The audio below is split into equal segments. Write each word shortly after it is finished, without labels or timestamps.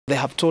they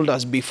have told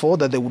us before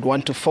that they would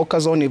want to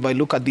focus on. If I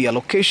look at the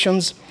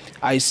allocations,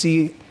 I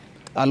see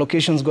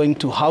allocations going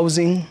to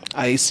housing.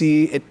 I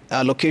see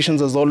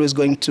allocations as always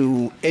going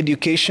to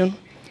education.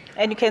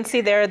 And you can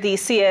see there the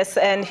CS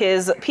and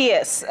his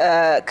PS,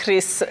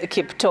 Chris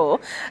Kipto.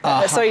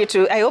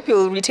 I hope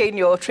you'll retain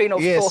your train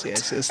of thought.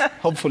 Yes,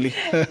 hopefully.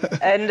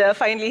 And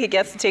finally, he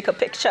gets to take a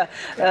picture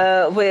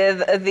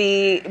with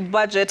the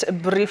budget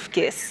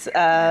briefcase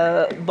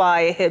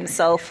by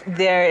himself.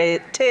 There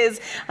it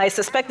is. I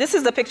suspect this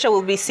is the picture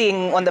we'll be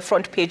seeing on the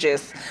front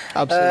pages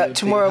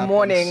tomorrow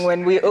morning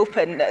when we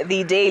open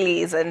the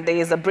dailies, and there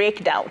is a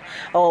breakdown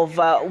of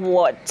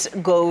what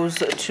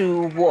goes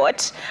to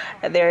what.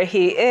 There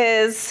he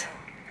is,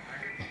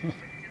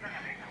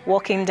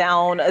 walking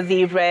down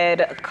the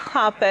red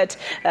carpet.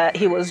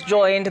 He was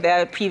joined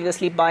there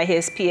previously by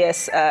his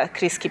PS,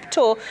 Chris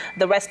Kipto,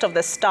 the rest of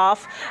the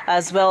staff,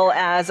 as well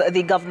as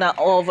the governor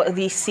of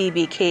the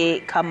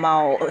CBK,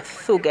 Kamau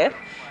Thuge.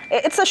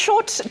 It's a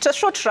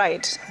short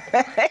ride.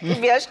 It'll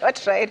be a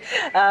short ride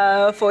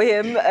for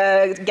him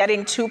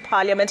getting to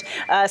Parliament.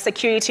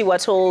 Security, we're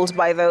told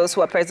by those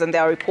who are present,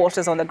 there are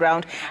reporters on the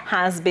ground,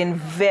 has been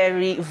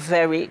very,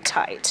 very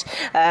tight.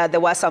 There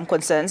were some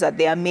concerns that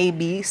there may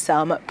be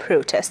some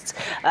protests.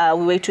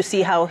 We wait to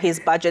see how his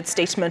budget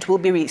statement will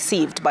be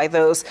received by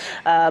those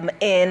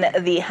in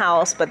the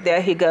House. But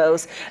there he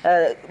goes,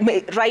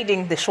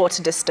 riding the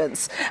short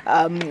distance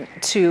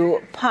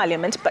to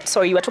Parliament. But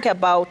sorry, you were talking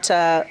about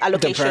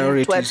allocation. The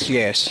priorities,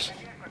 yes.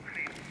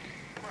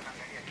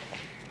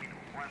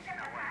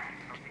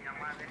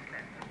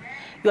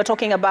 You're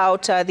talking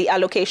about the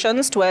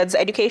allocations towards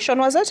education,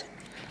 was it?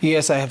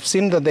 Yes, I have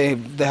seen that they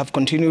have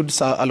continued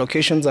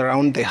allocations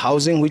around the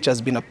housing, which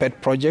has been a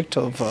pet project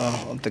of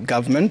the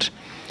government,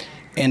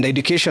 and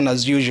education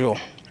as usual.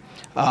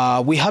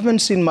 We haven't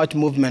seen much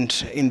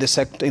movement in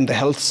the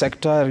health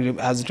sector. It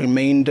has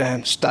remained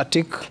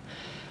static,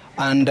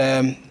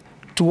 and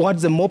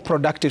towards the more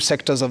productive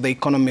sectors of the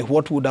economy,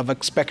 what would have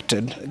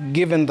expected,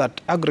 given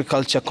that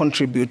agriculture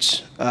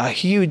contributes a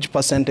huge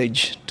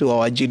percentage to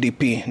our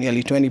GDP,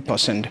 nearly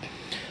 20%.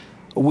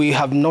 We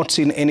have not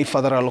seen any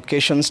further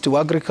allocations to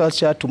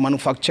agriculture, to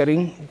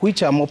manufacturing,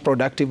 which are more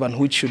productive and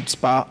which should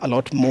spur a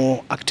lot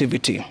more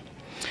activity.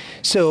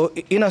 So,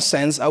 in a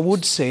sense, I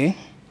would say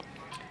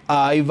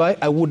I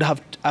would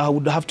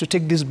have to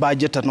take this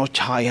budget a notch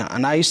higher.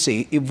 And I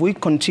say, if we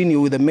continue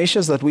with the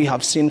measures that we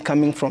have seen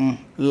coming from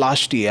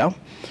last year,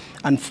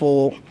 and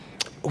for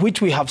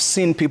which we have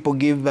seen people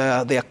give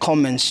their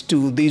comments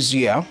to this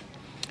year,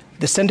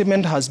 the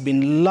sentiment has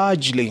been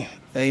largely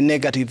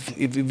negative,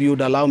 if you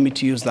would allow me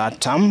to use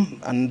that term,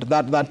 and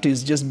that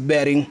is just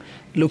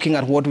looking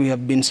at what we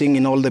have been seeing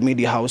in all the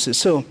media houses.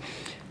 So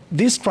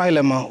this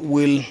trilemma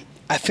will,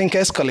 I think,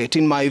 escalate,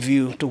 in my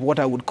view, to what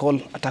I would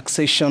call a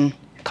taxation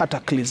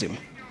cataclysm.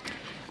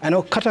 I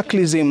know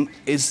cataclysm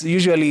is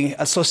usually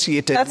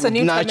associated with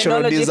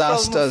natural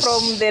disasters.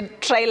 From the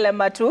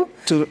trilemma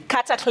to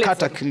cataclysm.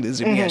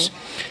 Cataclysm, yes.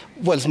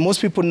 Well,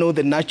 most people know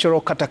the natural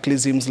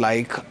cataclysms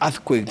like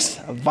earthquakes,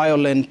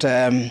 violent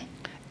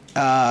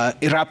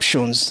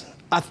eruptions,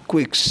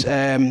 earthquakes,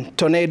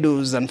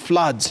 tornadoes, and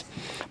floods.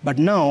 But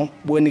now,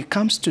 when it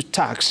comes to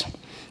tax,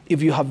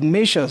 if you have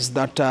measures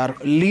that are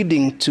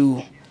leading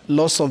to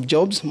loss of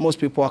jobs, most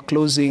people are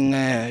closing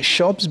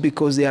shops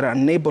because they are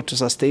unable to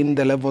sustain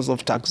the levels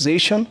of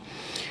taxation.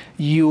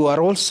 You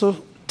are also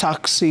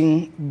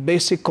taxing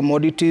basic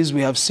commodities. We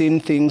have seen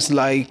things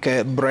like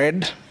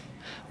bread.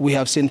 We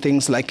have seen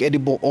things like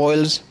edible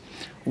oils.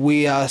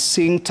 We are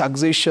seeing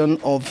taxation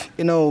of,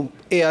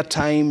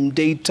 airtime,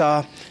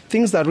 data,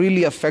 things that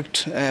really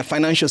affect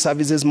financial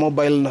services,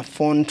 mobile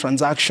phone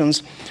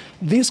transactions.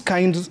 These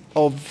kinds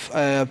of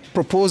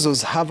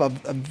proposals have a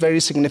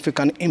very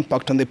significant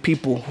impact on the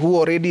people who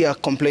already are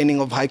complaining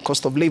of high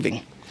cost of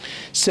living.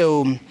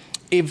 So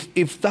if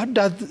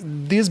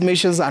these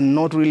measures are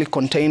not really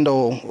contained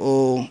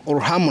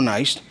or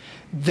harmonized,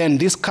 then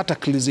this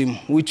cataclysm,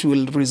 which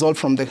will result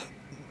from the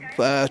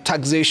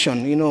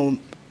taxation,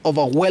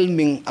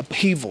 overwhelming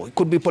upheaval. It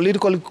could be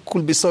political, it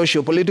could be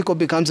social. Political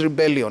becomes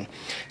rebellion.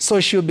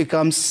 Social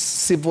becomes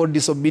civil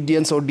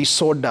disobedience or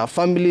disorder.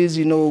 Families,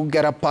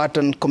 get apart,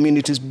 and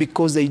communities,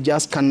 because they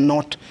just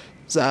cannot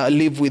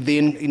live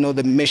within,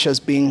 the measures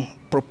being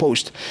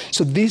proposed.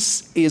 So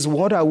this is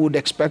what I would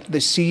expect the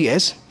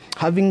CS,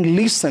 having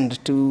listened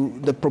to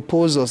the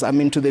proposals,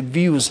 to the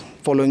views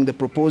following the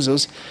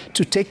proposals,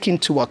 to take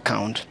into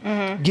account.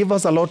 Give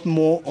us a lot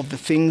more of the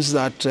things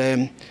that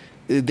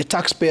the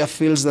taxpayer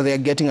feels that they are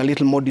getting a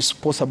little more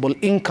disposable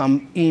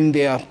income in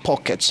their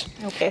pockets.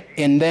 Okay.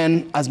 And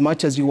then, as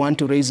much as you want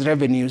to raise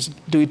revenues,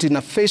 do it in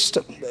a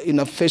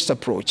phased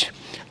approach,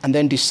 and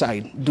then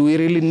decide, do we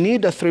really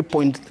need a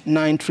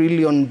 3.9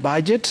 trillion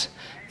budget?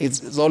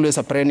 It's always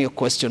a perennial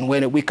question,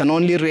 when we can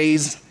only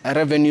raise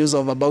revenues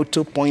of about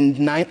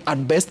 2.9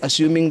 at best,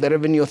 assuming the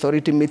Revenue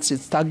Authority meets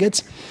its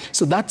targets.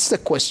 So that's the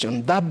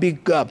question, that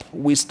big gap.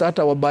 We start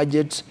our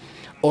budget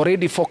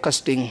already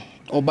forecasting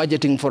or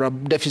budgeting for a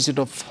deficit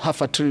of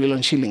 500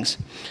 billion shillings.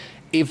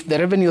 If the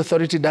Revenue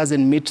Authority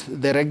doesn't meet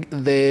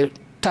the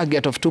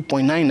target of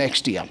 2.9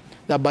 next year,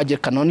 the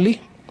budget can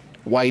only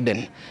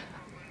widen.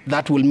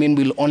 That will mean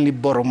we'll only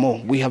borrow more.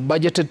 We have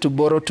budgeted to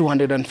borrow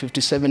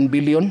 257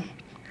 billion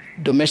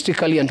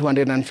domestically and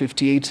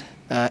 258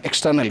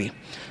 externally.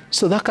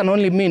 So that can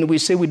only mean we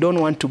say we don't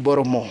want to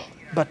borrow more.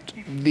 But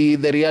the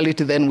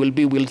reality then will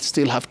be we'll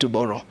still have to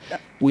borrow.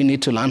 We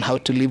need to learn how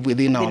to live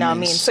within our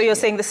means. So you're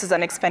saying this is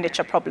an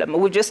expenditure problem.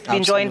 We've just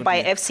been joined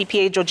by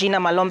FCPA Georgina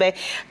Malombe,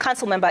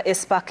 Council Member,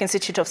 ISPAC,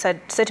 Institute of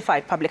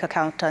Certified Public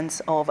Accountants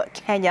of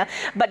Kenya.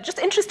 But just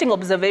interesting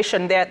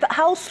observation there,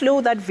 how slow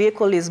that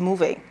vehicle is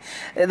moving,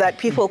 that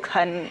people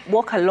can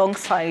walk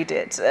alongside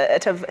it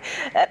at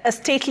a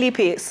stately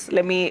pace,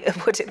 let me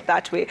put it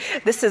that way.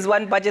 This is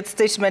one budget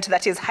statement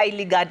that is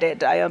highly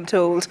guarded, I am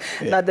told.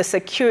 Now, the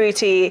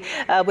security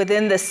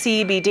within the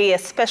CBD,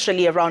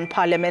 especially around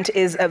Parliament,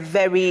 is a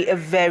very,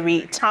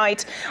 very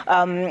tight.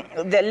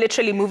 They're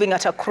literally moving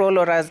at a crawl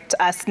or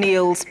a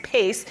snail's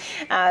pace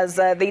as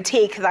they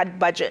take that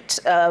budget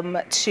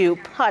to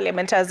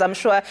Parliament. As I'm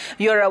sure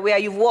you're aware,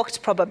 you've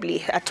walked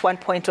probably at one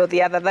point or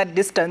the other that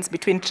distance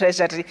between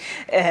Treasury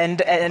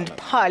and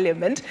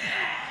Parliament.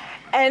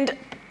 And,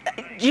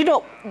 you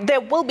know, there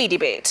will be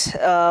debate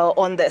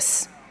on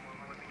this.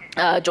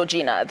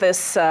 Georgina,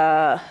 this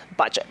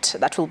budget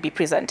that will be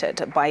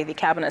presented by the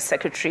Cabinet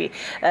Secretary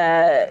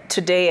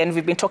today, and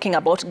we've been talking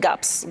about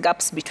gaps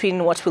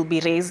between what will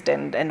be raised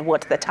and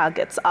what the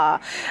targets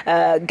are,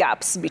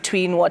 gaps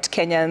between what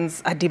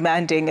Kenyans are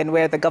demanding and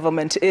where the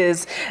government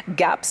is,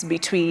 gaps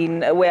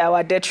between where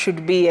our debt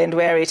should be and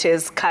where it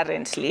is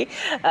currently,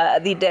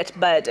 the debt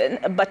burden.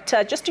 But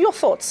just your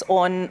thoughts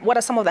on what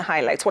are some of the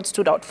highlights, what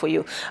stood out for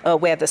you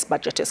where this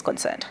budget is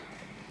concerned?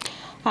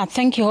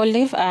 Thank you,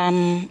 Olive.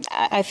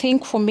 I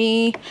think for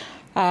me,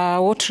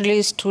 what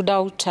really stood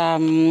out,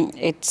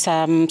 it's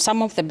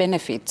some of the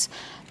benefits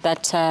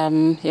that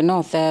you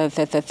know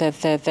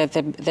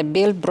the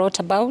bill brought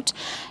about,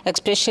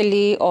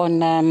 especially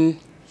on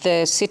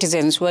the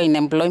citizens who are in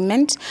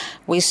employment.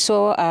 We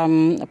saw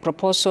a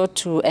proposal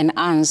to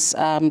enhance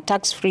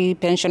tax-free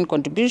pension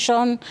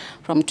contribution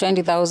from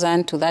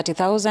 20,000 to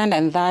 30,000,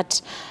 and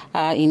that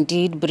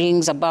indeed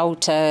brings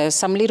about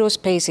some little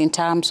space in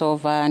terms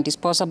of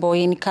disposable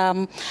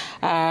income.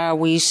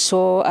 We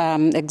saw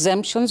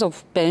exemptions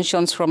of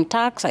pensions from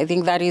tax. I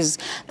think that is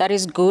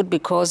good,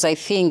 because I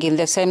think in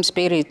the same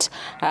spirit,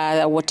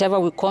 whatever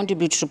we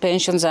contribute to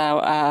pensions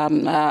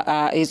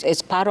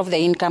is part of the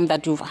income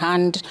that you've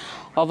earned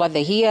over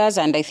the years,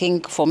 and I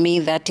think for me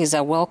that is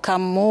a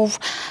welcome move.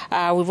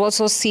 We've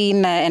also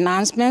seen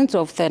enhancements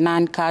of the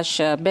non-cash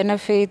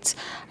benefits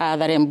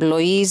that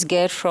employees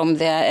get from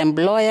their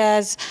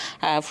employers,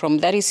 from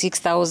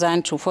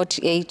 36,000 to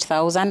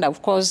 48,000.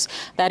 Of course,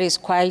 that is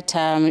quite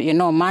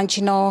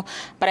marginal.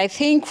 But I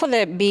think for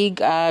the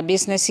big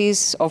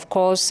businesses, of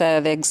course,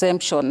 the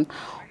exemption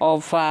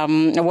of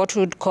what we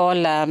would call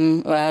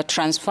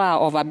transfer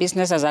of a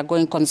business as a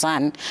going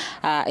concern.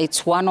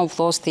 It's one of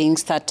those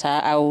things that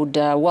I would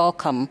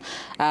welcome.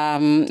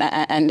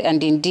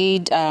 And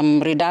indeed,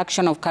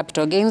 reduction of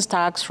capital gains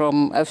tax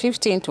from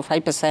 15 to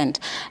 5%.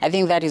 I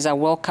think that is a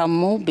welcome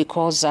move,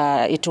 because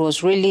it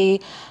was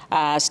really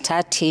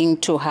starting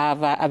to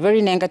have a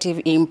very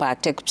negative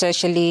impact,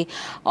 especially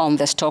on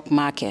the stock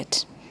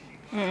market.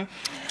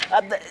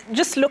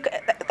 Just look,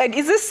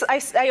 is this,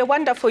 I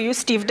wonder for you,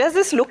 Steve, does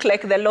this look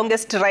like the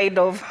longest ride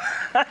of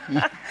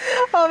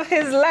of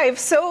his life?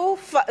 So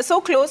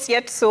close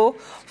yet so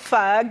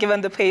far,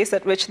 given the pace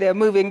at which they're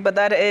moving. But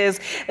that is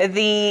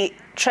the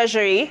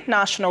Treasury,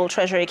 National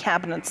Treasury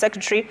Cabinet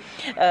Secretary,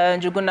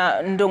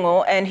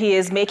 Ndung'u, and he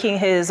is making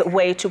his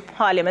way to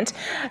Parliament.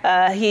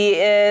 He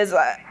is,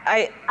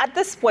 at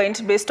this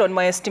point, based on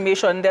my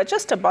estimation, they're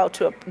just about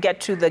to get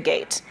to the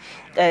gate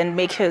and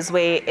make his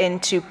way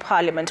into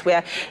Parliament,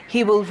 where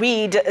he will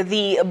read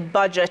the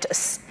budget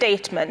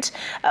statement.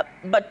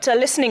 But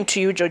listening to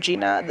you,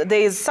 Georgina,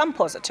 there is some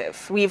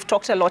positive. We've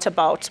talked a lot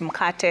about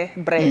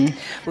mkate, bread.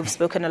 We've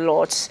spoken a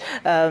lot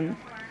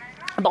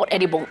about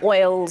edible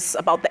oils,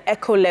 about the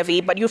eco levy,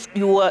 but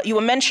you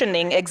were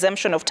mentioning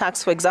exemption of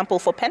tax, for example,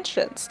 for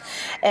pensions,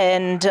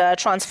 and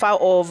transfer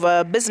of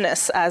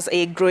business as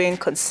a growing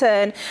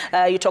concern.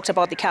 You talked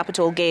about the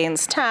capital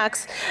gains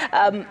tax.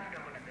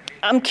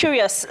 I'm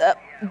curious,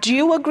 do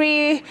you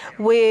agree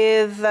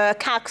with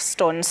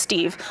Caxton,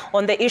 Steve,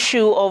 on the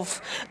issue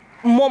of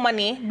more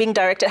money being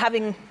directed,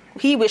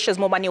 he wishes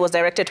more money was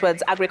directed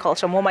towards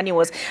agriculture, more money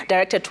was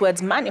directed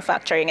towards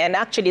manufacturing, and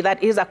actually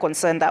that is a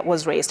concern that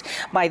was raised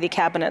by the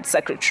Cabinet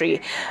Secretary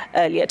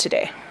earlier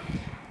today?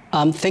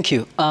 Thank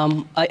you.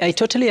 I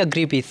totally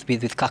agree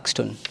with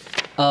Caxton,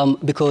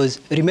 because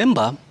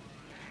remember,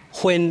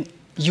 when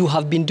you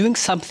have been doing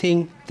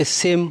something the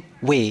same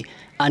way,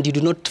 and you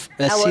do not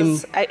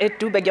I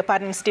do beg your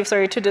pardon, Steve,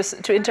 sorry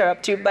to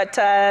interrupt you, but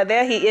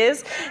there he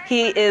is.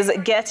 He is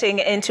getting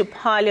into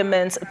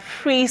Parliament's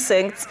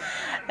precincts.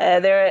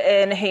 They're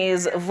in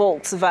his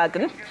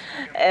Volkswagen,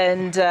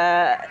 and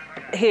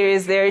he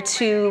is there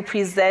to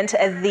present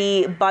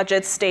the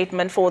budget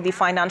statement for the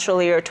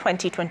financial year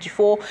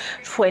 2024-2025.